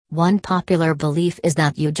One popular belief is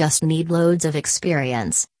that you just need loads of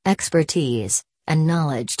experience, expertise, and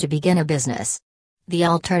knowledge to begin a business. The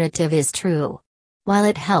alternative is true. While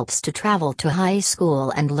it helps to travel to high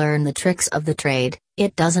school and learn the tricks of the trade,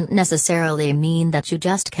 it doesn't necessarily mean that you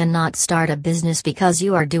just cannot start a business because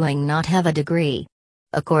you are doing not have a degree.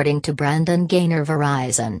 According to Gaynor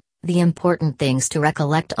Verizon, the important things to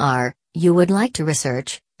recollect are, you would like to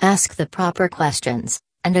research, ask the proper questions,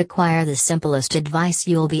 and acquire the simplest advice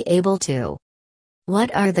you'll be able to.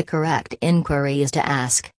 What are the correct inquiries to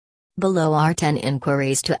ask? Below are 10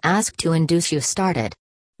 inquiries to ask to induce you started.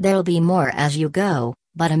 There'll be more as you go,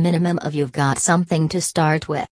 but a minimum of you've got something to start with.